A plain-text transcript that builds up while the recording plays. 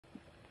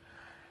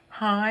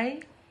Hi,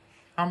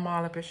 I'm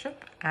Marla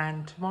Bishop,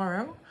 and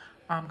tomorrow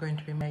I'm going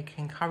to be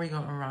making curry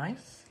goat and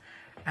rice,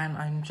 and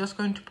I'm just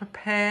going to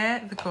prepare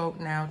the goat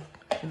now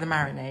with the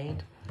marinade.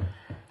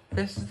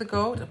 This is the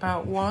goat,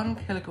 about 1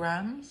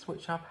 kilogram,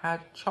 which I've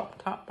had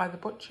chopped up by the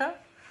butcher,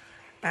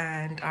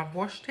 and I've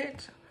washed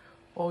it.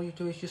 All you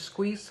do is you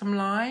squeeze some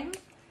lime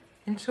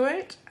into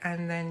it,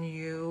 and then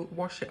you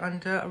wash it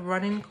under a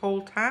running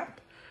cold tap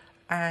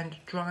and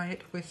dry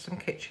it with some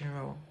kitchen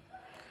roll.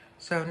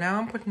 So now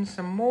I'm putting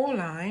some more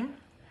lime,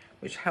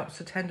 which helps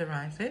to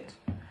tenderize it,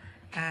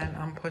 and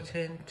I'm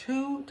putting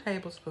 2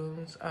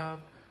 tablespoons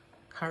of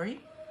curry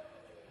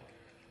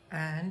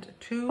and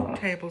 2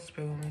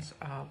 tablespoons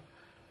of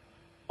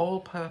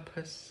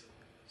all-purpose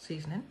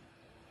seasoning,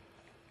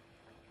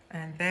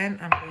 and then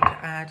I'm going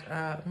to add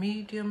a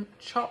medium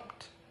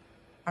chopped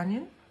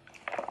onion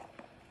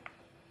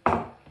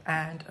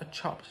and a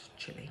chopped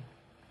chili.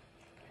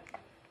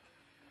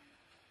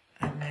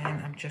 And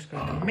then I'm just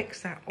going to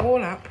mix that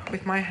all up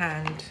with my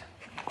hand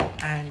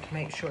and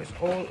make sure it's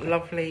all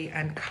lovely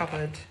and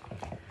covered,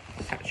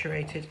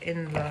 saturated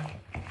in the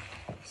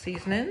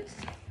seasonings.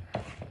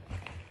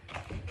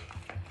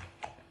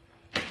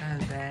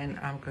 And then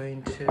I'm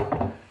going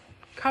to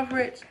cover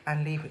it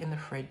and leave it in the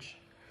fridge,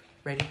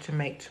 ready to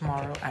make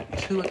tomorrow at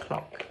 2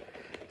 o'clock.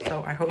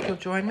 So I hope you'll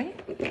join me.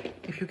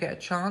 If you get a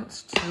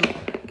chance to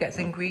get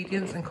the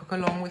ingredients and cook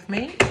along with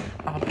me,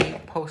 I'll be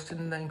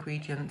posting the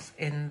ingredients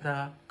in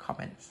the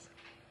comments.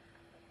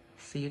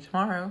 See you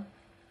tomorrow.